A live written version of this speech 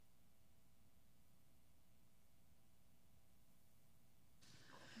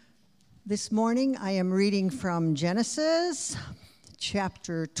This morning I am reading from Genesis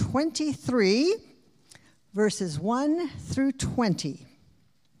chapter 23, verses 1 through 20.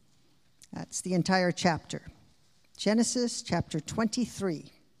 That's the entire chapter. Genesis chapter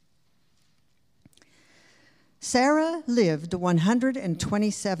 23. Sarah lived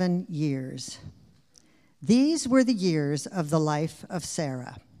 127 years. These were the years of the life of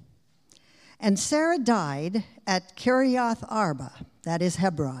Sarah. And Sarah died at Kiriath Arba, that is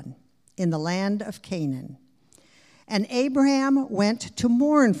Hebron, in the land of Canaan. And Abraham went to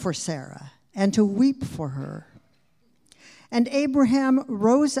mourn for Sarah and to weep for her. And Abraham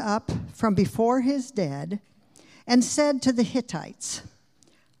rose up from before his dead and said to the Hittites,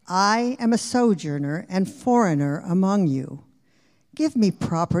 I am a sojourner and foreigner among you. Give me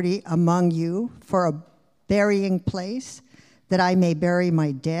property among you for a burying place, that I may bury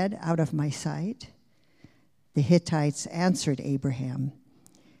my dead out of my sight. The Hittites answered Abraham,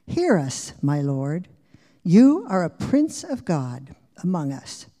 Hear us, my lord. You are a prince of God among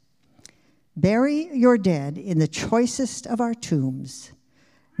us. Bury your dead in the choicest of our tombs.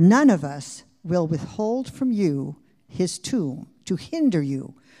 None of us will withhold from you his tomb to hinder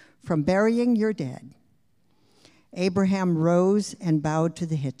you from burying your dead. Abraham rose and bowed to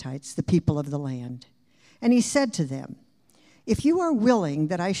the Hittites, the people of the land. And he said to them, If you are willing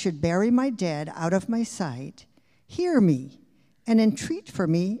that I should bury my dead out of my sight, hear me and entreat for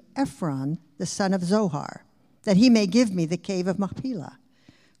me Ephron, the son of Zohar, that he may give me the cave of Machpelah,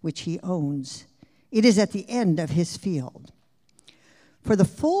 which he owns. It is at the end of his field. For the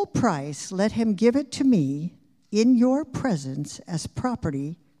full price, let him give it to me in your presence as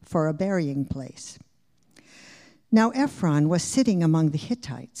property for a burying place. Now Ephron was sitting among the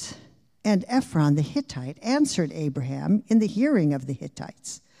Hittites, and Ephron the Hittite answered Abraham in the hearing of the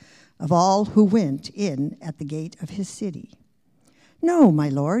Hittites, of all who went in at the gate of his city. No, my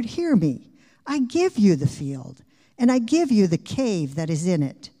lord, hear me. I give you the field, and I give you the cave that is in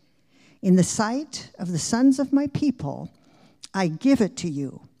it. In the sight of the sons of my people, I give it to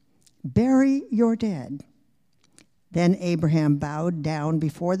you. Bury your dead. Then Abraham bowed down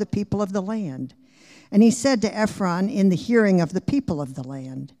before the people of the land, and he said to Ephron in the hearing of the people of the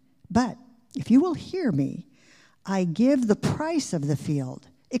land, But if you will hear me, I give the price of the field.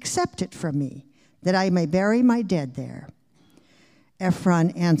 Accept it from me, that I may bury my dead there. Ephron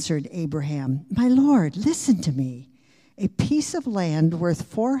answered Abraham, My lord, listen to me. A piece of land worth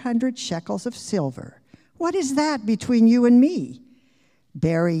 400 shekels of silver. What is that between you and me?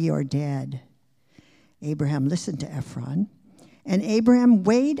 Bury your dead. Abraham listened to Ephron, and Abraham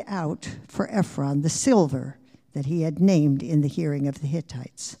weighed out for Ephron the silver that he had named in the hearing of the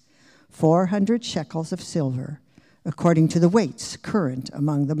Hittites, 400 shekels of silver, according to the weights current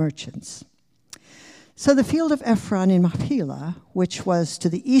among the merchants. So the field of Ephron in Machpelah, which was to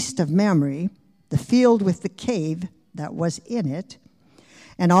the east of Mamre, the field with the cave that was in it,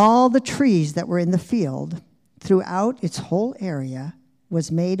 and all the trees that were in the field, throughout its whole area,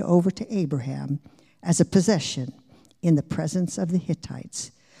 was made over to Abraham as a possession in the presence of the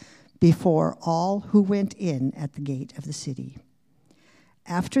Hittites, before all who went in at the gate of the city.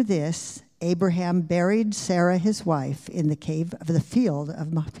 After this, Abraham buried Sarah his wife in the cave of the field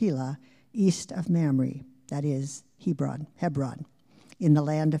of Machpelah, east of Mamre, that is Hebron, in the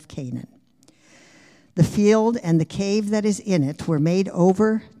land of Canaan. The field and the cave that is in it were made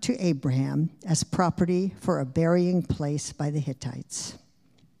over to Abraham as property for a burying place by the Hittites.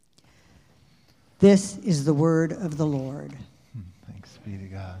 This is the word of the Lord. Thanks be to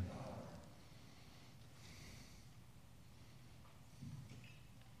God.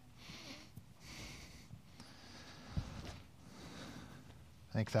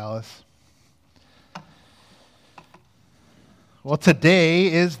 Thanks, Alice. Well, today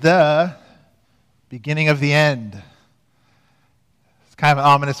is the beginning of the end. It's kind of an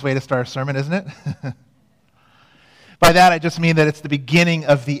ominous way to start a sermon, isn't it? By that, I just mean that it's the beginning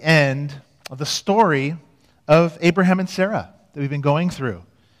of the end of the story of Abraham and Sarah that we've been going through.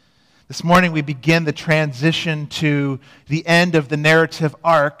 This morning, we begin the transition to the end of the narrative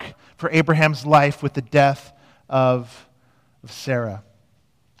arc for Abraham's life with the death of Sarah.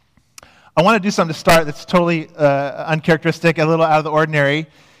 I want to do something to start that's totally uncharacteristic, a little out of the ordinary.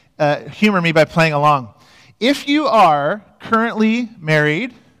 Humor me by playing along. If you are currently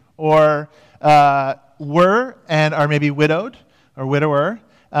married or were and are maybe widowed or widower,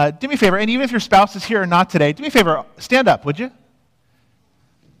 do me a favor, and even if your spouse is here or not today, do me a favor, stand up, would you?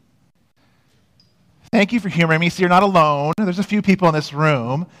 Thank you for humoring me. So you're not alone. There's a few people in this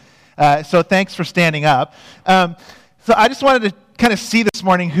room, so thanks for standing up. So I just wanted to kind of see this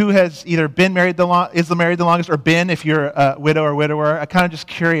morning who has either been married married the longest, or been, if you're a widow or widower. I'm kind of just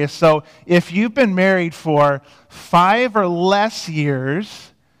curious. So if you've been married for 5 or less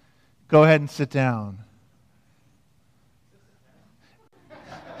years, go ahead and sit down.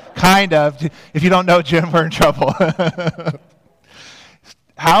 Kind of. If you don't know Jim, we're in trouble.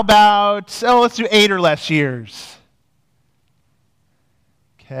 How about, let's do 8 or less years.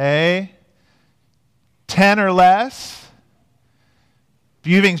 Okay. 10 or less.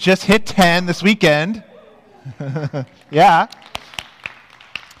 Buving's just hit 10 this weekend. Yeah.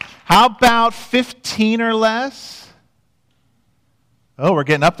 How about 15 or less? Oh, we're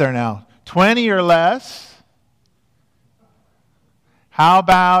getting up there now. 20 or less. How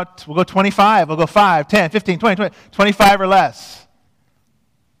about, we'll go 25. We'll go 5, 10, 15, 20, 25 or less.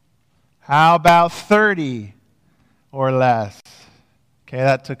 How about 30 or less? Okay,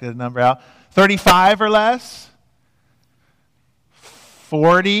 that took a number out. 35 or less?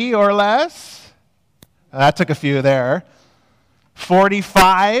 40 or less? That took a few there.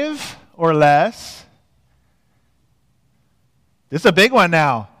 45 or less? This is a big one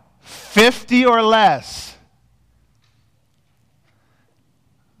now. 50 or less?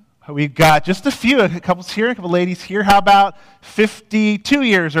 We've got just a few, a couple here, a couple ladies here. How about 52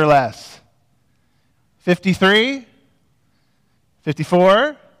 years or less? 53?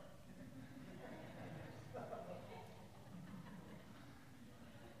 54?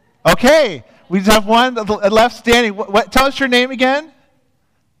 Okay, we just have one left standing. Tell us your name again.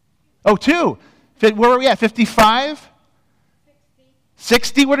 Oh, 2. Where were we at? 55?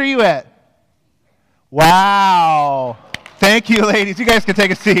 60. What are you at? Wow. Thank you, ladies. You guys can take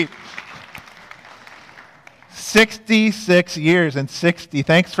a seat. 66 years and 60.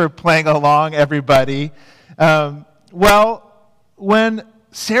 Thanks for playing along, everybody. Well, when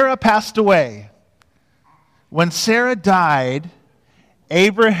Sarah passed away, when Sarah died,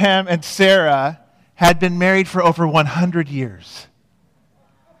 Abraham and Sarah had been married for over 100 years.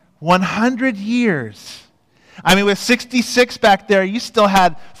 100 years. I mean, with 66 back there, you still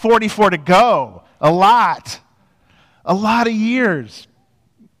had 44 to go. A lot of years.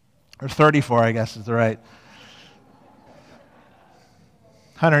 Or 34, I guess is the right.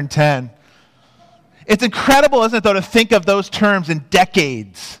 110. It's incredible, isn't it, though, to think of those terms in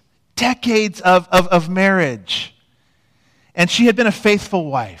decades. Decades of marriage. And she had been a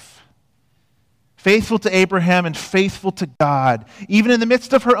faithful wife. Faithful to Abraham and faithful to God. Even in the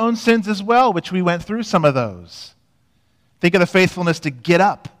midst of her own sins as well, which we went through some of those. Think of the faithfulness to get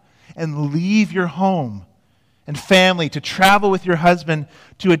up and leave your home and family, to travel with your husband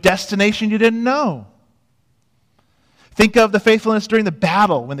to a destination you didn't know. Think of the faithfulness during the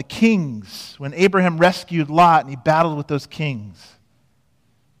battle when Abraham rescued Lot and he battled with those kings.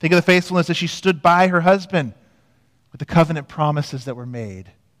 Think of the faithfulness as she stood by her husband with the covenant promises that were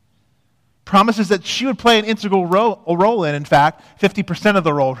made. Promises that she would play an integral role in fact, 50% of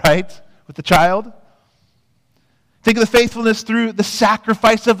the role, right? With the child. Think of the faithfulness through the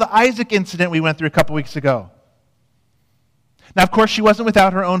sacrifice of the Isaac incident we went through a couple weeks ago. Now, of course, she wasn't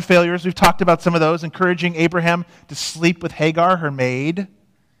without her own failures. We've talked about some of those, encouraging Abraham to sleep with Hagar, her maid,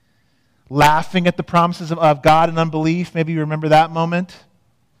 laughing at the promises of God in unbelief. Maybe you remember that moment.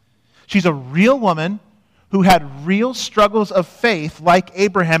 She's a real woman who had real struggles of faith like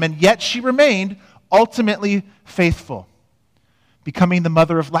Abraham, and yet she remained ultimately faithful, becoming the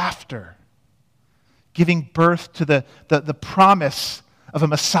mother of laughter, giving birth to the promise of a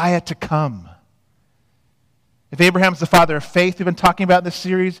Messiah to come. If Abraham's the father of faith we've been talking about in this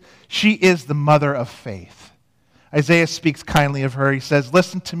series, she is the mother of faith. Isaiah speaks kindly of her. He says,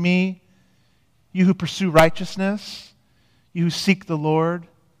 "Listen to me, you who pursue righteousness, you who seek the Lord.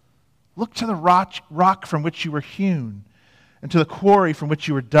 Look to the rock from which you were hewn, and to the quarry from which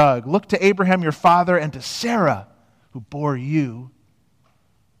you were dug. Look to Abraham your father and to Sarah, who bore you."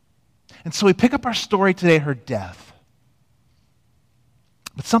 And so we pick up our story today, her death.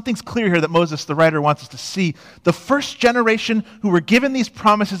 But something's clear here that Moses, the writer, wants us to see. The first generation who were given these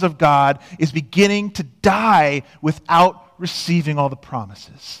promises of God is beginning to die without receiving all the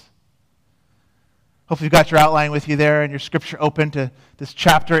promises. Hopefully you've got your outline with you there and your scripture open to this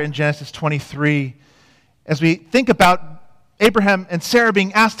chapter in Genesis 23. As we think about Abraham and Sarah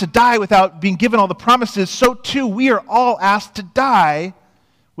being asked to die without being given all the promises, so too we are all asked to die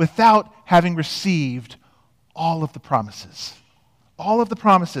without having received all of the promises. All of the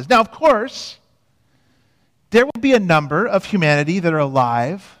promises. Now, of course, there will be a number of humanity that are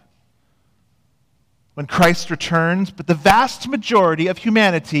alive when Christ returns, but the vast majority of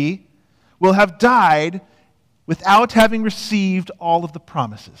humanity will have died without having received all of the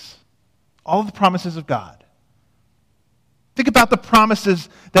promises of God. Think about the promises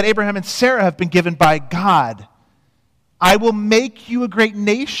that Abraham and Sarah have been given by God. I will make you a great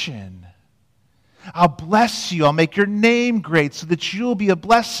nation. I'll bless you. I'll make your name great so that you'll be a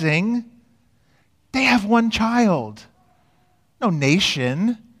blessing. They have one child. No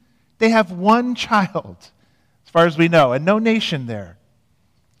nation. They have one child, as far as we know, and no nation there.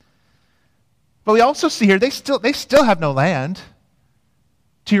 But we also see here, they still have no land.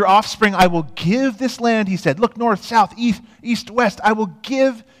 To your offspring I will give this land, he said. Look north, south, east, west. I will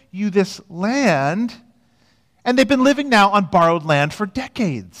give you this land. And they've been living now on borrowed land for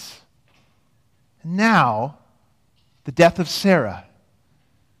decades. Now, the death of Sarah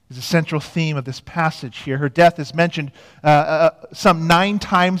is a central theme of this passage here. Her death is mentioned some 9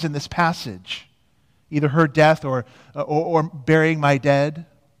 times in this passage. Either her death or burying my dead.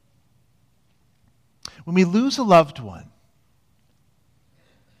 When we lose a loved one,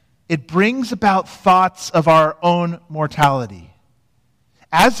 it brings about thoughts of our own mortality,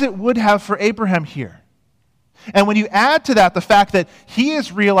 as it would have for Abraham here. And when you add to that the fact that he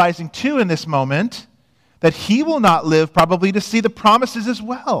is realizing too in this moment that he will not live probably to see the promises as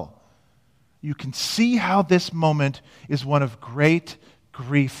well, you can see how this moment is one of great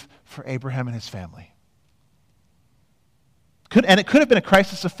grief for Abraham and his family. And it could have been a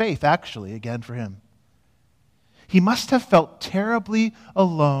crisis of faith, actually, again, for him. He must have felt terribly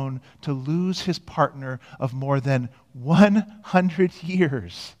alone to lose his partner of more than 100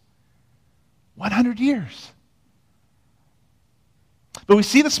 years. 100 years. But we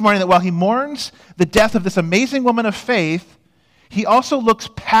see this morning that while he mourns the death of this amazing woman of faith, he also looks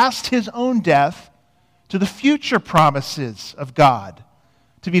past his own death to the future promises of God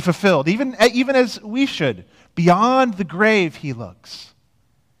to be fulfilled, even as we should. Beyond the grave he looks.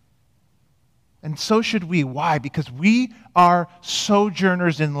 And so should we. Why? Because we are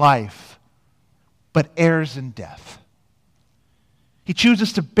sojourners in life, but heirs in death. He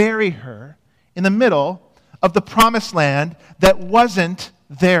chooses to bury her in the middle of the promised land that wasn't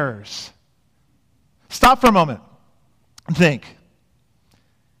theirs. Stop for a moment and think.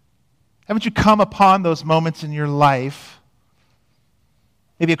 Haven't you come upon those moments in your life?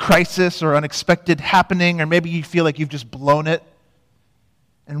 Maybe a crisis or unexpected happening, or maybe you feel like you've just blown it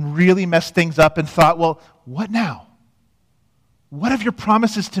and really messed things up and thought, well, what now? What of your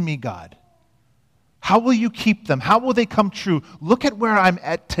promises to me, God? How will you keep them? How will they come true? Look at where I'm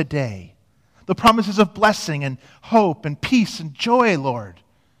at today. The promises of blessing and hope and peace and joy, Lord.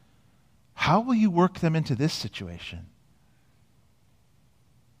 How will you work them into this situation?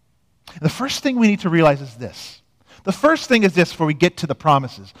 The first thing we need to realize is this. The first thing is this before we get to the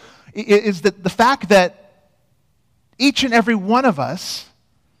promises, is that the fact that each and every one of us,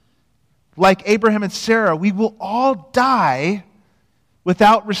 like Abraham and Sarah, we will all die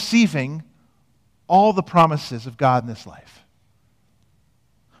without receiving all the promises of God in this life.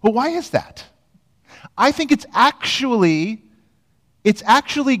 Well, why is that? I think it's actually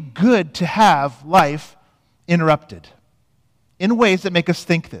good to have life interrupted in ways that make us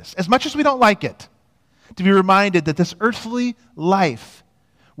think this. As much as we don't like it, to be reminded that this earthly life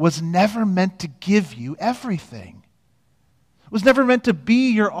was never meant to give you everything. It was never meant to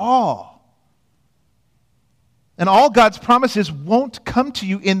be your all. And all God's promises won't come to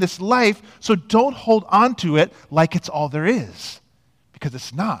you in this life, so don't hold on to it like it's all there is, because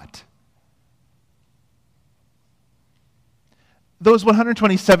it's not. Those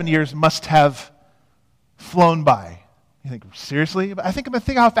 127 years must have flown by. You think, seriously? I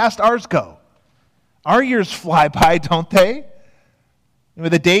think how fast ours go. Our years fly by, don't they?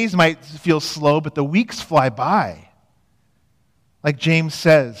 The days might feel slow, but the weeks fly by. Like James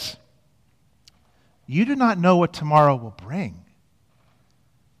says, you do not know what tomorrow will bring.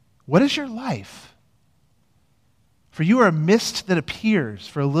 What is your life? For you are a mist that appears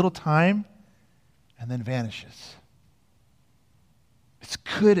for a little time and then vanishes. It's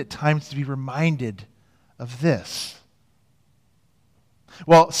good at times to be reminded of this.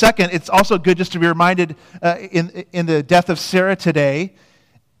 Well, second, it's also good just to be reminded in the death of Sarah today,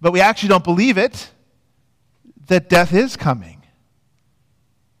 but we actually don't believe it, that death is coming.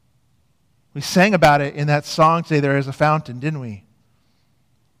 We sang about it in that song today, There Is a Fountain, didn't we?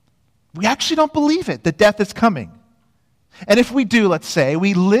 We actually don't believe it, that death is coming. And if we do, let's say,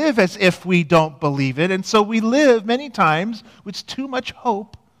 we live as if we don't believe it, and so we live many times with too much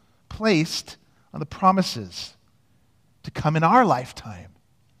hope placed on the promises to come in our lifetime.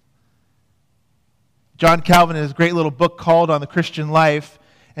 John Calvin, in his great little book called On the Christian Life,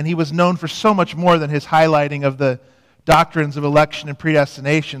 and he was known for so much more than his highlighting of the doctrines of election and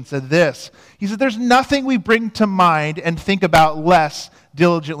predestination, said this. He said, there's nothing we bring to mind and think about less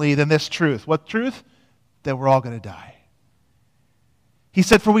diligently than this truth. What truth? That we're all going to die. He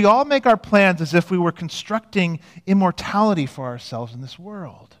said, "For we all make our plans as if we were constructing immortality for ourselves in this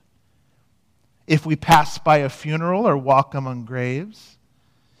world. If we pass by a funeral or walk among graves,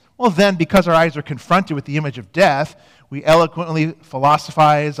 well then, because our eyes are confronted with the image of death, we eloquently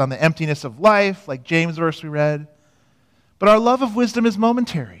philosophize on the emptiness of life, like James' verse we read. But our love of wisdom is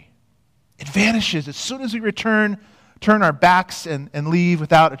momentary. It vanishes as soon as we turn our backs and leave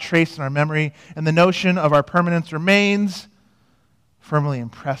without a trace in our memory, and the notion of our permanence remains firmly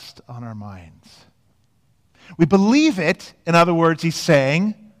impressed on our minds." We believe it, in other words, he's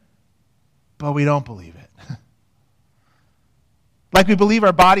saying, but we don't believe it. Like we believe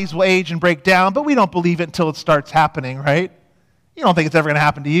our bodies will age and break down, but we don't believe it until it starts happening, right? You don't think it's ever going to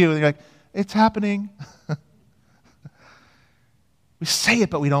happen to you. And you're like, it's happening. We say it,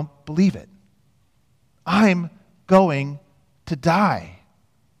 but we don't believe it. I'm going to die.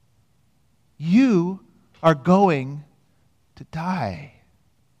 You are going to die.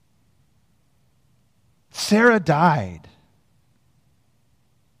 Sarah died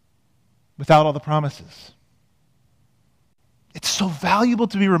without all the promises. It's so valuable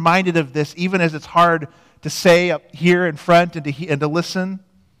to be reminded of this, even as it's hard to say up here in front and to listen.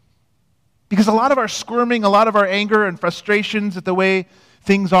 Because a lot of our squirming, a lot of our anger and frustrations at the way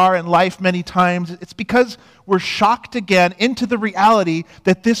things are in life many times, it's because we're shocked again into the reality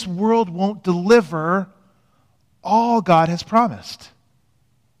that this world won't deliver all God has promised.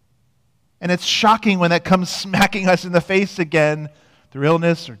 And it's shocking when that comes smacking us in the face again through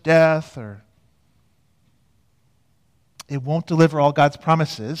illness or death, or it won't deliver all God's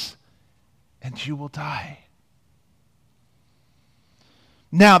promises, and you will die.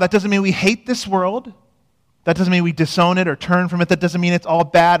 Now, that doesn't mean we hate this world. That doesn't mean we disown it or turn from it. That doesn't mean it's all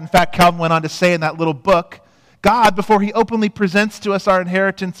bad. In fact, Calvin went on to say in that little book, God, before he openly presents to us our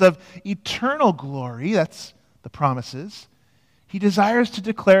inheritance of eternal glory, that's the promises, he desires to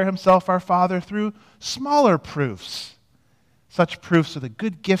declare himself our Father through smaller proofs. Such proofs are the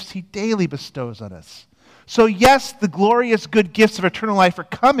good gifts he daily bestows on us. So yes, the glorious good gifts of eternal life are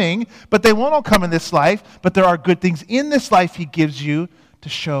coming, but they won't all come in this life. But there are good things in this life he gives you to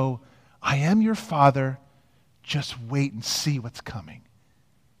show, I am your Father, just wait and see what's coming.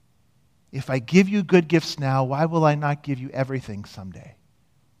 If I give you good gifts now, why will I not give you everything someday?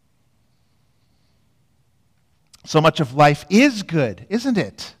 So much of life is good, isn't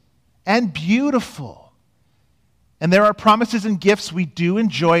it? And beautiful. And there are promises and gifts we do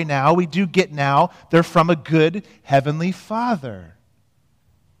enjoy now, we do get now. They're from a good heavenly Father.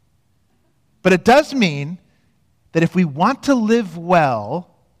 But it does mean that if we want to live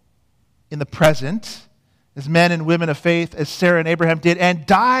well in the present, as men and women of faith, as Sarah and Abraham did, and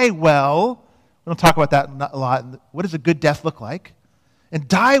die well, we don't talk about that a lot. What does a good death look like? And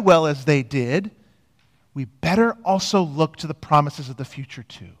die well as they did, we better also look to the promises of the future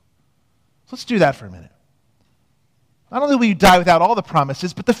too. So let's do that for a minute. Not only will you die without all the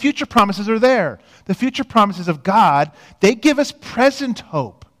promises, but the future promises are there. The future promises of God, they give us present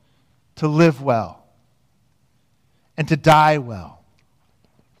hope to live well and to die well.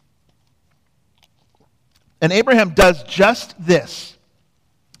 And Abraham does just this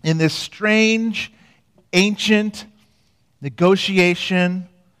in this strange, ancient negotiation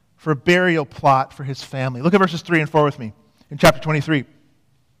for a burial plot for his family. Look at verses 3 and 4 with me in chapter 23.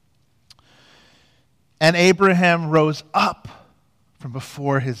 And Abraham rose up from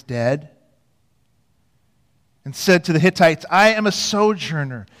before his dead and said to the Hittites, I am a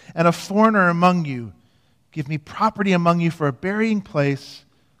sojourner and a foreigner among you. Give me property among you for a burying place,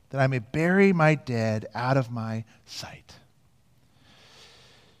 that I may bury my dead out of my sight.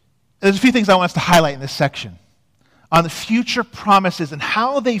 There's a few things I want us to highlight in this section on the future promises and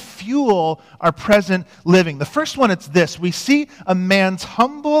how they fuel our present living. The first one, it's this. We see a man's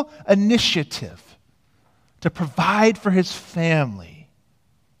humble initiative to provide for his family.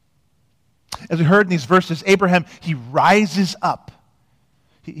 As we heard in these verses, Abraham, he rises up.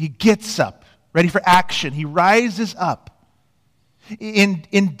 He gets up, ready for action. He rises up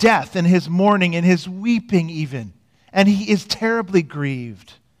in death, in his mourning, in his weeping even. And he is terribly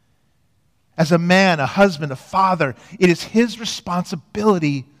grieved. As a man, a husband, a father, it is his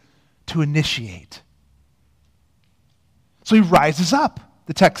responsibility to initiate. So he rises up,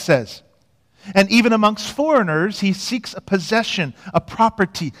 the text says. And even amongst foreigners, he seeks a possession, a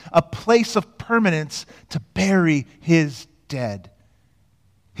property, a place of permanence to bury his dead.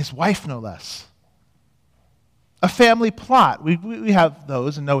 His wife, no less. A family plot. We have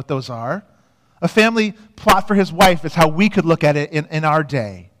those and know what those are. A family plot for his wife is how we could look at it in our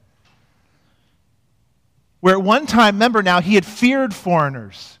day. Where at one time, remember now, he had feared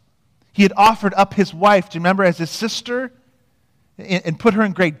foreigners. He had offered up his wife, do you remember, as his sister? and put her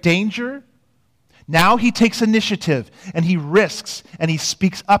in great danger. Now he takes initiative, and he risks, and he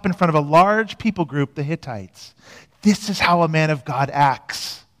speaks up in front of a large people group, the Hittites. This is how a man of God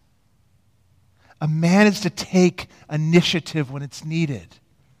acts. A man is to take initiative when it's needed,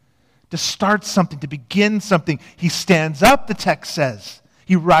 to start something, to begin something. He stands up, the text says.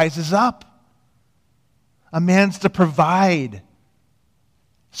 He rises up. A man's to provide,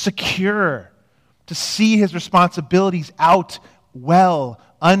 secure, to see his responsibilities out well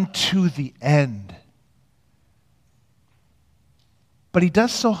unto the end. But he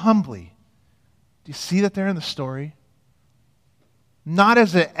does so humbly. Do you see that there in the story? Not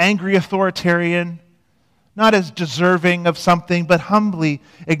as an angry authoritarian, not as deserving of something, but humbly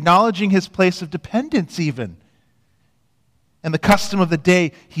acknowledging his place of dependence even. And the custom of the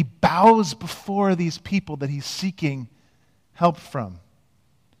day, he bows before these people that he's seeking help from.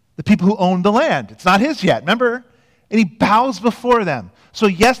 The people who own the land. It's not his yet, remember? And he bows before them. So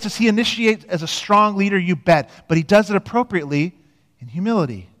yes, does he initiate as a strong leader? You bet. But he does it appropriately in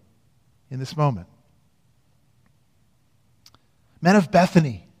humility in this moment. Men of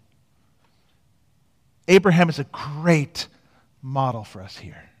Bethany. Abraham is a great model for us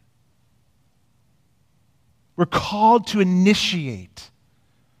here. We're called to initiate,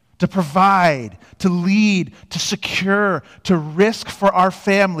 to provide, to lead, to secure, to risk for our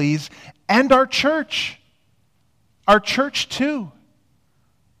families and our church. Our church too.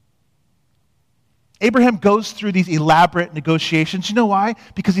 Abraham goes through these elaborate negotiations. You know why?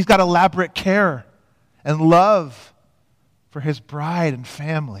 Because he's got elaborate care and love for his bride and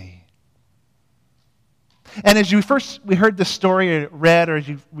family. And as we heard this story read, or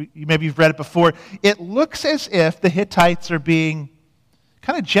maybe you've read it before, it looks as if the Hittites are being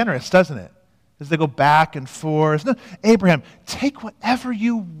kind of generous, doesn't it? As they go back and forth. No, Abraham, take whatever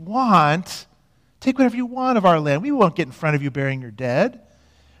you want. Take whatever you want of our land. We won't get in front of you burying your dead. And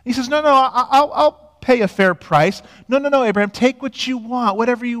he says, no, I'll pay a fair price. No, Abraham, take what you want,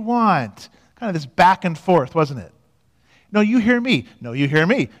 whatever you want. Kind of this back and forth, wasn't it? No, you hear me. No, you hear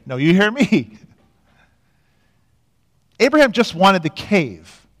me. No, you hear me. Abraham just wanted the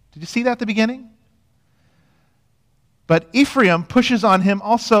cave. Did you see that at the beginning? But Ephraim pushes on him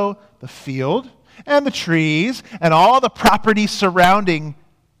also the field and the trees and all the property surrounding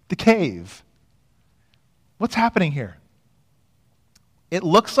the cave. What's happening here? It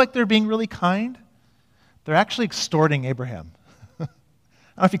looks like they're being really kind. They're actually extorting Abraham. I don't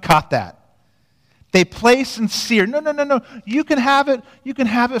know if you caught that. They place and sear. No. You can have it. You can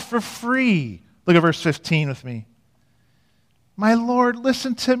have it for free. Look at verse 15 with me. My Lord,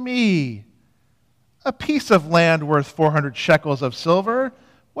 listen to me. A piece of land worth 400 shekels of silver.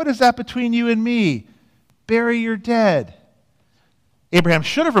 What is that between you and me? Bury your dead. Abraham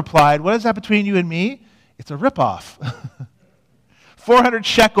should have replied, what is that between you and me? It's a ripoff. 400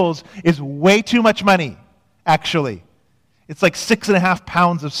 shekels is way too much money, actually. It's like 6.5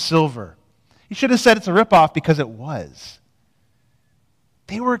 pounds of silver. He should have said it's a ripoff because it was.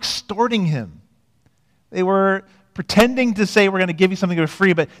 They were extorting him. They were pretending to say we're going to give you something for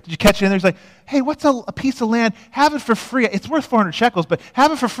free, but did you catch it in there? He's like, hey, what's a piece of land? Have it for free. It's worth 400 shekels, but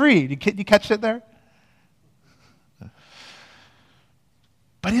have it for free. Did you catch it there?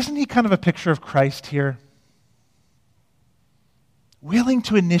 But isn't he kind of a picture of Christ here? Willing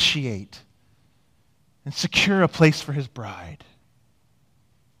to initiate and secure a place for his bride.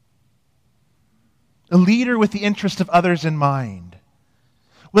 A leader with the interest of others in mind.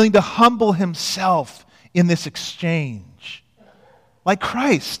 Willing to humble himself in this exchange. Like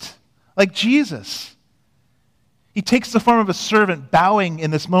Christ, like Jesus. He takes the form of a servant, bowing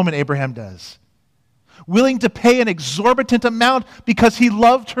in this moment, Abraham does. Willing to pay an exorbitant amount because he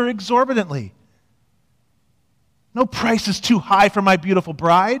loved her exorbitantly. No price is too high for my beautiful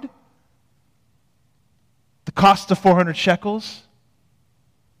bride. The cost of 400 shekels.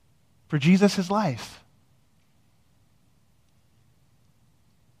 For Jesus, his life.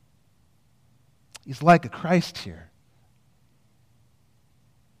 He's like a Christ here.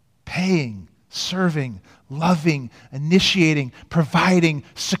 Paying, serving, loving, initiating, providing,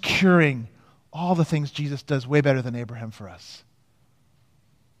 securing. All the things Jesus does way better than Abraham for us.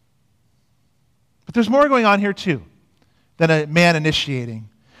 But there's more going on here too than a man initiating.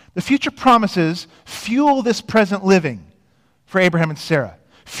 The future promises fuel this present living for Abraham and Sarah.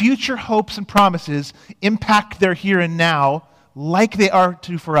 Future hopes and promises impact their here and now like they are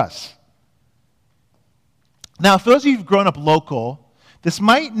to for us. Now, for those of you who've grown up local, this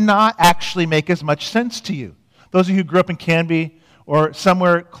might not actually make as much sense to you. Those of you who grew up in Canby or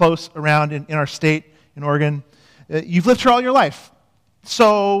somewhere close around in our state, in Oregon, you've lived here all your life.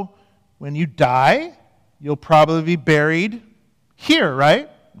 So when you die, you'll probably be buried here, right?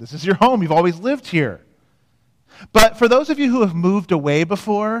 This is your home. You've always lived here. But for those of you who have moved away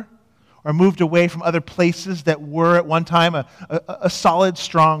before, or moved away from other places that were at one time a solid,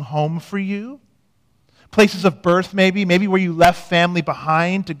 strong home for you, places of birth maybe where you left family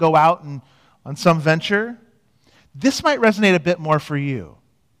behind to go out and on some venture, this might resonate a bit more for you.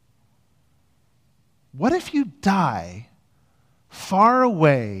 What if you die far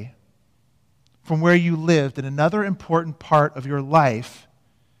away from where you lived in another important part of your life,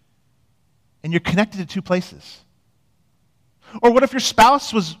 and you're connected to two places? Or what if your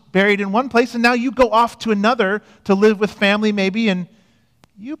spouse was buried in one place and now you go off to another to live with family maybe and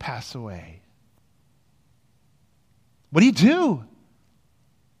you pass away? What do you do?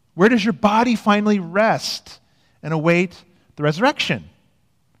 Where does your body finally rest and await the resurrection?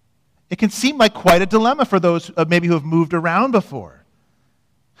 It can seem like quite a dilemma for those maybe who have moved around before.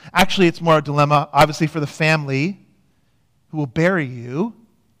 Actually, it's more a dilemma, obviously, for the family who will bury you.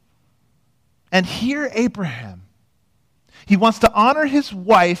 And here, Abraham, he wants to honor his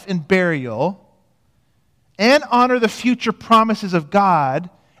wife in burial and honor the future promises of God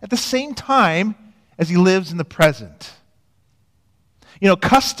at the same time as he lives in the present. You know,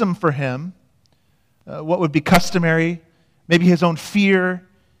 custom for him, what would be customary, maybe his own fear,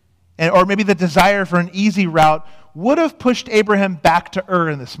 or maybe the desire for an easy route, would have pushed Abraham back to Ur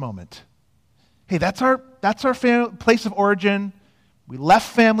in this moment. Hey, that's our place of origin. We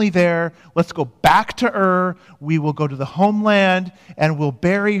left family there. Let's go back to Ur. We will go to the homeland, and we'll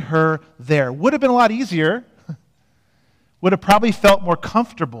bury her there. Would have been a lot easier. Would have probably felt more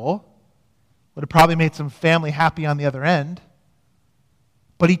comfortable. Would have probably made some family happy on the other end.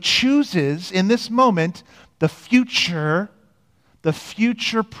 But he chooses, in this moment, the future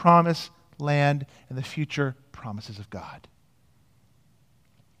promised land and the future promises of God.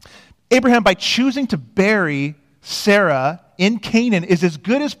 Abraham, by choosing to bury Sarah in Canaan, is as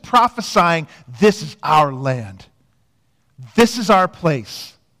good as prophesying, this is our land. This is our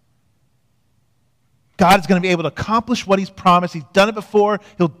place. God is going to be able to accomplish what he's promised. He's done it before.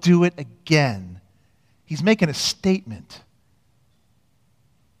 He'll do it again. He's making a statement.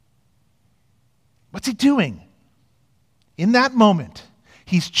 What's he doing? In that moment,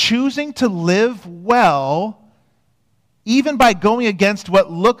 he's choosing to live well, even by going against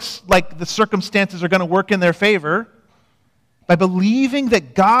what looks like the circumstances are going to work in their favor, by believing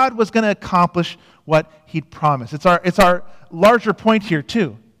that God was going to accomplish what he'd promised. It's our larger point here,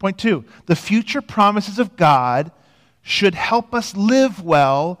 too. Point 2, the future promises of God should help us live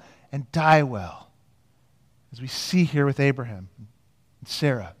well and die well, as we see here with Abraham and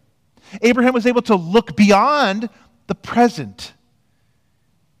Sarah. Abraham was able to look beyond the present.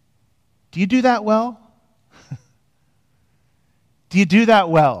 Do you do that well? Do you do that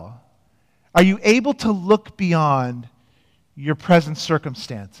well? Are you able to look beyond your present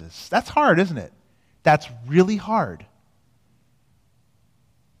circumstances? That's hard, isn't it? That's really hard.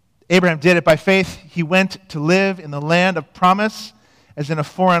 Abraham did it by faith. He went to live in the land of promise, as in a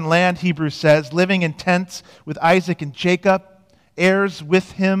foreign land, Hebrews says, living in tents with Isaac and Jacob, heirs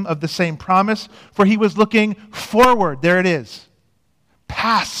with him of the same promise, for he was looking forward, there it is,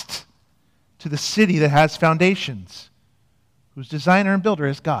 past to the city that has foundations, whose designer and builder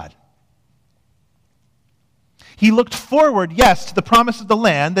is God. He looked forward, yes, to the promise of the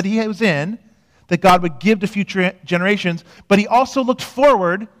land that he was in, that God would give to future generations, but he also looked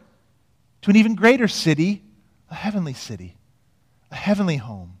forward to an even greater city, a heavenly city, a heavenly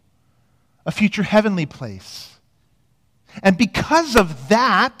home, a future heavenly place. And because of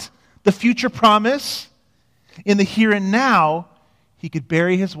that, the future promise, in the here and now, he could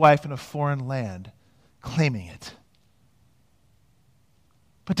bury his wife in a foreign land, claiming it.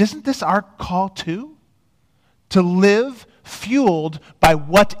 But isn't this our call too? To live fueled by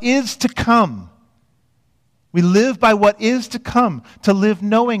what is to come. We live by what is to come, to live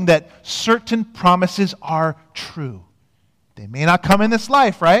knowing that certain promises are true. They may not come in this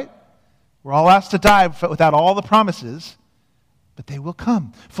life, right? We're all asked to die without all the promises, but they will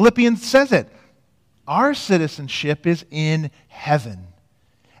come. Philippians says it. Our citizenship is in heaven.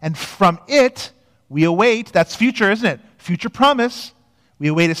 And from it, we await, that's future, isn't it? Future promise. We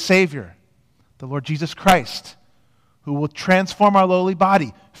await a Savior, the Lord Jesus Christ, who will transform our lowly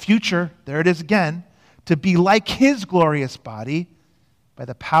body. Future, there it is again, to be like his glorious body by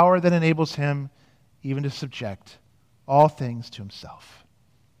the power that enables him even to subject all things to himself.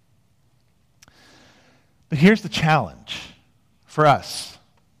 But here's the challenge for us.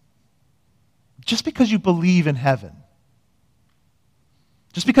 Just because you believe in heaven,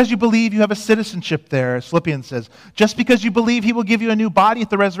 Just because you believe you have a citizenship there, as Philippians says, just because you believe he will give you a new body at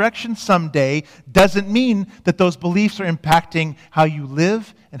the resurrection someday doesn't mean that those beliefs are impacting how you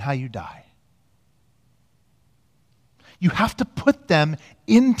live and how you die. You have to put them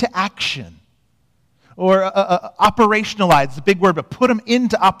into action. Or operationalize, the big word, but put them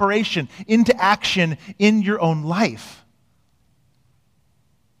into operation, into action in your own life.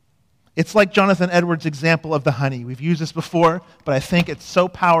 It's like Jonathan Edwards' example of the honey. We've used this before, but I think it's so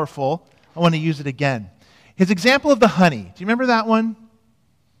powerful, I want to use it again. His example of the honey, do you remember that one?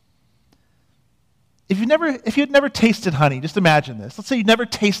 If you'd never tasted honey, just imagine this. Let's say you'd never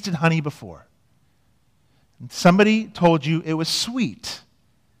tasted honey before. And somebody told you it was sweet.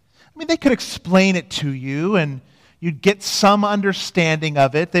 I mean, they could explain it to you, and you'd get some understanding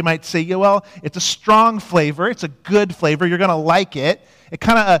of it. They might say, yeah, well, it's a strong flavor. It's a good flavor. You're going to like it. It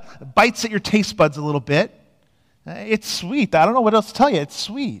kind of bites at your taste buds a little bit. It's sweet. I don't know what else to tell you. It's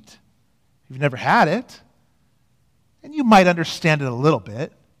sweet. You've never had it, and you might understand it a little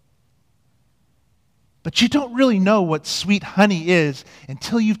bit. But you don't really know what sweet honey is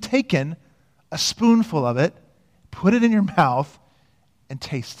until you've taken a spoonful of it, put it in your mouth, and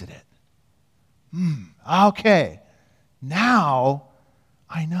tasted it. Okay, now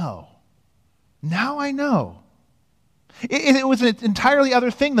I know. Now I know. It was an entirely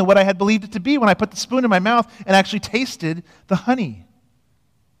other thing than what I had believed it to be when I put the spoon in my mouth and actually tasted the honey.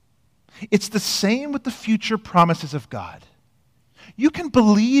 It's the same with the future promises of God. You can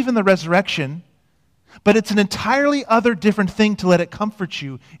believe in the resurrection, but it's an entirely other different thing to let it comfort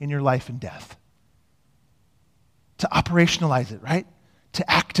you in your life and death. To operationalize it, right?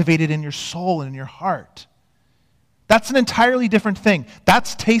 To activate it in your soul and in your heart. That's an entirely different thing.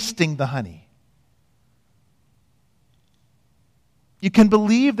 That's tasting the honey. You can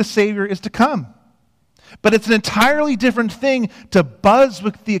believe the Savior is to come, but it's an entirely different thing to buzz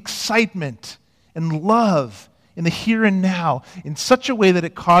with the excitement and love in the here and now in such a way that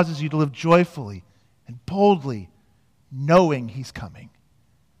it causes you to live joyfully and boldly, knowing He's coming.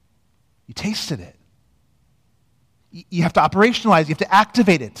 You tasted it. You have to operationalize, you have to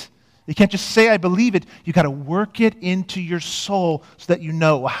activate it. You can't just say, I believe it. You've got to work it into your soul so that you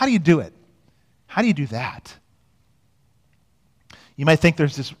know. Well, how do you do it? How do you do that? You might think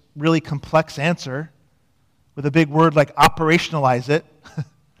there's this really complex answer with a big word like operationalize it.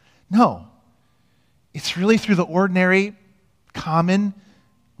 No. It's really through the ordinary, common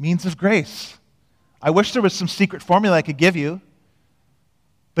means of grace. I wish there was some secret formula I could give you,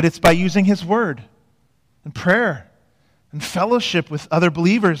 but it's by using His Word and prayer and fellowship with other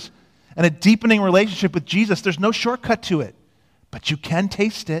believers and a deepening relationship with Jesus. There's no shortcut to it, but you can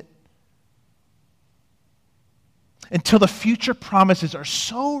taste it. Until the future promises are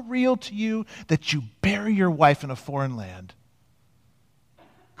so real to you that you bury your wife in a foreign land,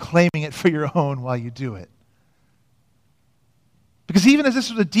 claiming it for your own while you do it. Because even as this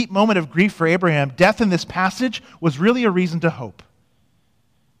was a deep moment of grief for Abraham, death in this passage was really a reason to hope.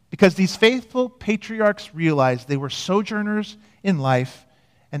 Because these faithful patriarchs realized they were sojourners in life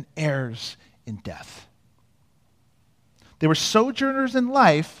and heirs in death. They were sojourners in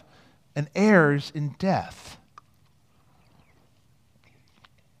life and heirs in death.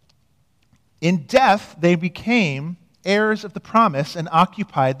 In death, they became heirs of the promise and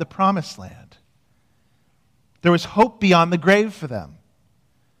occupied the promised land. There was hope beyond the grave for them.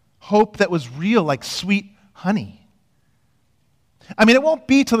 Hope that was real, like sweet honey. I mean, it won't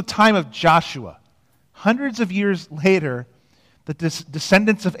be till the time of Joshua, hundreds of years later, that the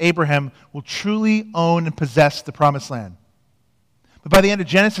descendants of Abraham will truly own and possess the promised land. But by the end of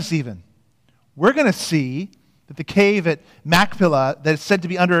Genesis even, we're going to see that the cave at Machpelah that is said to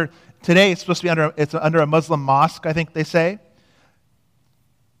be under, today it's supposed to be under a Muslim mosque, I think they say.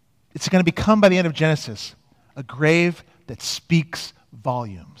 It's going to become, by the end of Genesis, a grave that speaks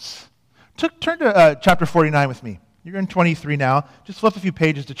volumes. Turn to chapter 49 with me. You're in 23 now. Just flip a few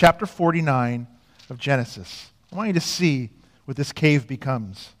pages to chapter 49 of Genesis. I want you to see what this cave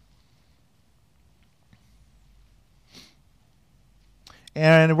becomes.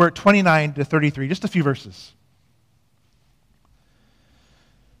 And we're at 29 to 33, just a few verses.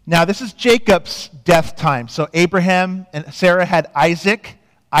 Now, this is Jacob's death time. So Abraham and Sarah had Isaac.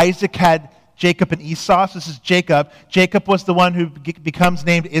 Isaac had Jacob and Esau. So this is Jacob. Jacob was the one who becomes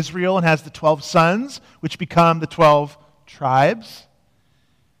named Israel and has the 12 sons, which become the 12 tribes.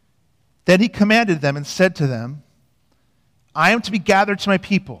 Then he commanded them and said to them, I am to be gathered to my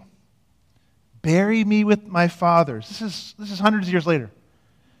people. Bury me with my fathers. This is hundreds of years later.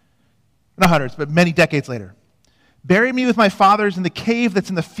 Not hundreds, but many decades later. Bury me with my fathers in the cave that's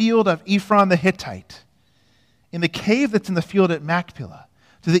in the field of Ephron the Hittite, in the cave that's in the field at Machpelah.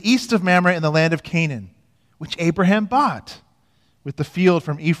 to the east of Mamre in the land of Canaan, which Abraham bought with the field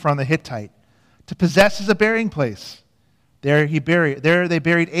from Ephron the Hittite, to possess as a burying place. There they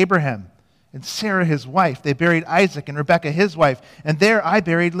buried Abraham and Sarah his wife. They buried Isaac and Rebekah his wife, and there I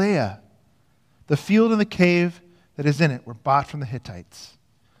buried Leah. The field and the cave that is in it were bought from the Hittites.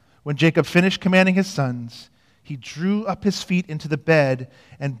 When Jacob finished commanding his sons, he drew up his feet into the bed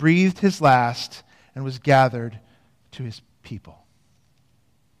and breathed his last and was gathered to his people.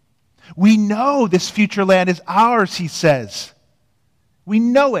 We know this future land is ours, he says. We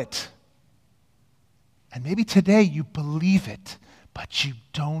know it. And maybe today you believe it, but you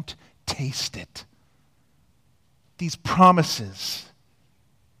don't taste it. These promises.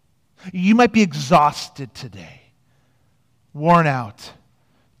 You might be exhausted today, worn out,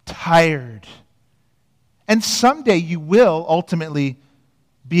 tired. And someday you will ultimately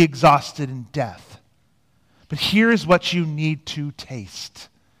be exhausted in death. But here is what you need to taste.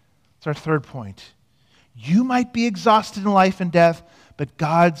 It's our third point. You might be exhausted in life and death, but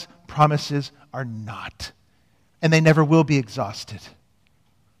God's promises are not. And they never will be exhausted.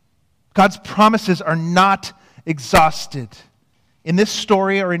 God's promises are not exhausted in this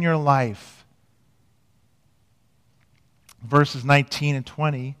story or in your life. Verses 19 and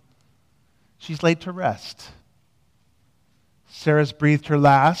 20, she's laid to rest. Sarah's breathed her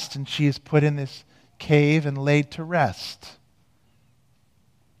last, and she is put in this cave and laid to rest.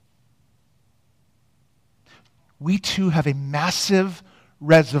 We too have a massive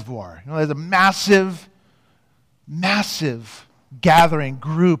reservoir. There's a massive gathering,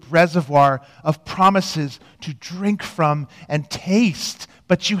 group, reservoir of promises to drink from and taste,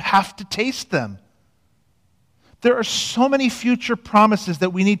 but you have to taste them. There are so many future promises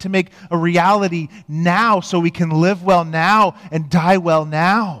that we need to make a reality now so we can live well now and die well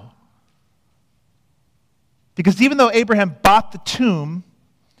now. Because even though Abraham bought the tomb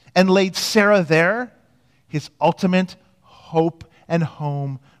and laid Sarah there, his ultimate hope and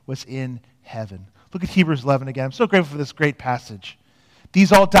home was in heaven. Look at Hebrews 11 again. I'm so grateful for this great passage.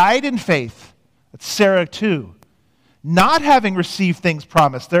 These all died in faith. That's Sarah too. Not having received things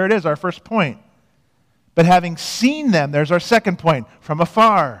promised. There it is, our first point. But having seen them, there's our second point, from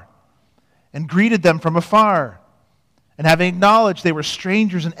afar. And greeted them from afar. And having acknowledged they were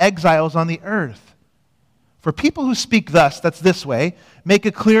strangers and exiles on the earth. For people who speak thus, that's this way, make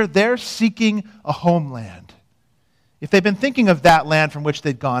it clear they're seeking a homeland. If they'd been thinking of that land from which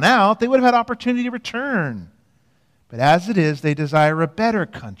they'd gone out, they would have had opportunity to return. But as it is, they desire a better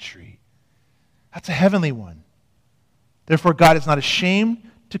country. That's a heavenly one. Therefore, God is not ashamed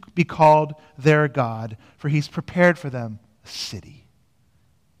to be called their God, for he's prepared for them a city.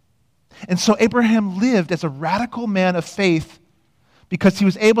 And so Abraham lived as a radical man of faith because he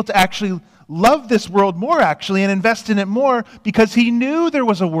was able to actually love this world more, and invest in it more because he knew there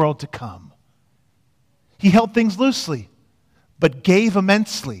was a world to come. He held things loosely, but gave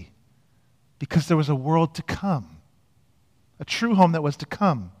immensely because there was a world to come, a true home that was to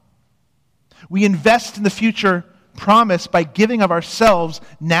come. We invest in the future promise by giving of ourselves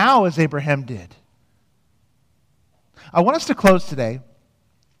now as Abraham did. I want us to close today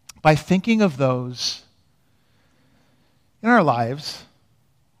by thinking of those in our lives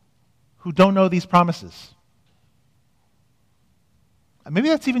who don't know these promises. Maybe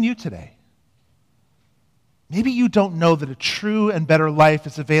that's even you today. Maybe you don't know that a true and better life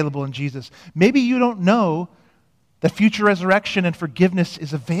is available in Jesus. Maybe you don't know that future resurrection and forgiveness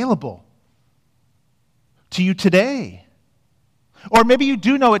is available to you today. Or maybe you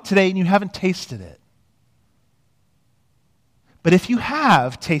do know it today and you haven't tasted it. But if you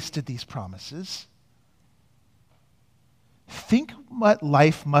have tasted these promises, think what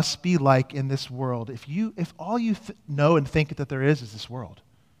life must be like in this world if all you know and think that there is this world.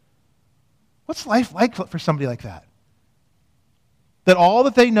 What's life like for somebody like that? That all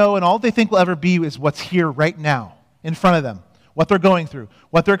that they know and all they think will ever be is what's here right now, in front of them, what they're going through,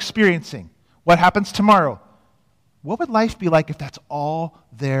 what they're experiencing, what happens tomorrow. What would life be like if that's all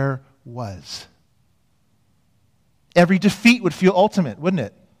there was? Every defeat would feel ultimate, wouldn't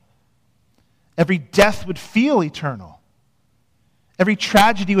it? Every death would feel eternal. Every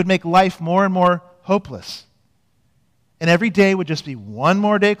tragedy would make life more and more hopeless. And every day would just be one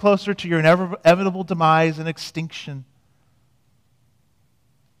more day closer to your inevitable demise and extinction.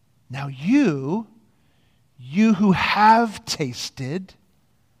 Now you who have tasted,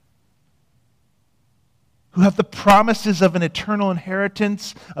 who have the promises of an eternal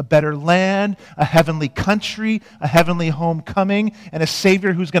inheritance, a better land, a heavenly country, a heavenly homecoming, and a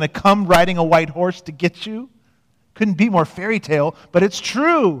Savior who's going to come riding a white horse to get you. Couldn't be more fairy tale, but it's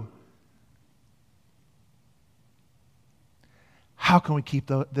true. How can we keep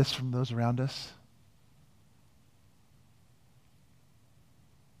this from those around us?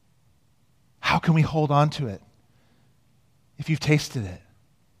 How can we hold on to it if you've tasted it?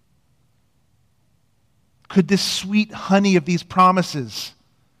 Could this sweet honey of these promises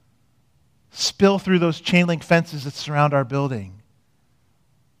spill through those chain link fences that surround our building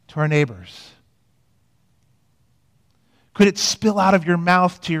to our neighbors? Could it spill out of your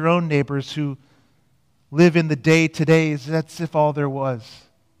mouth to your own neighbors who live in the day-to-days as if all there was?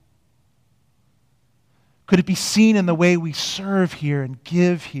 Could it be seen in the way we serve here and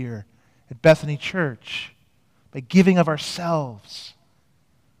give here at Bethany Church by giving of ourselves?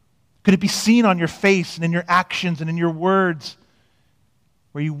 Could it be seen on your face and in your actions and in your words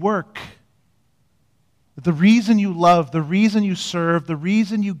where you work? That the reason you love, the reason you serve, the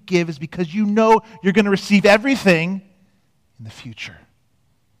reason you give is because you know you're going to receive everything in the future.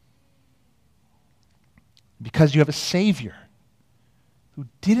 Because you have a Savior who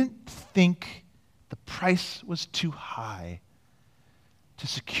didn't think the price was too high to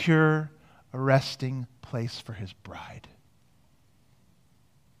secure a resting place for his bride.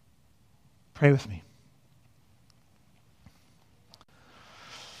 Pray with me.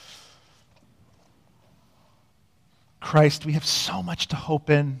 Christ, we have so much to hope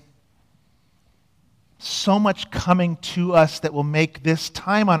in, so much coming to us that will make this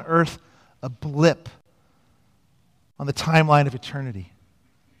time on earth a blip on the timeline of eternity.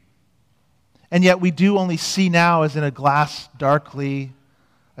 And yet we do only see now as in a glass darkly,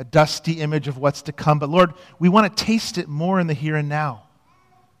 a dusty image of what's to come. But Lord, we want to taste it more in the here and now.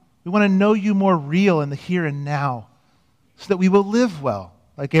 We want to know you more real in the here and now so that we will live well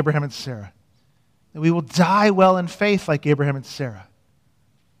like Abraham and Sarah. That we will die well in faith like Abraham and Sarah.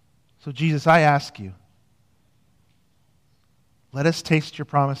 So Jesus, I ask you, let us taste your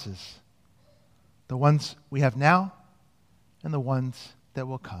promises, the ones we have now and the ones that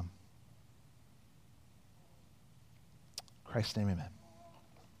will come. In Christ's name, amen.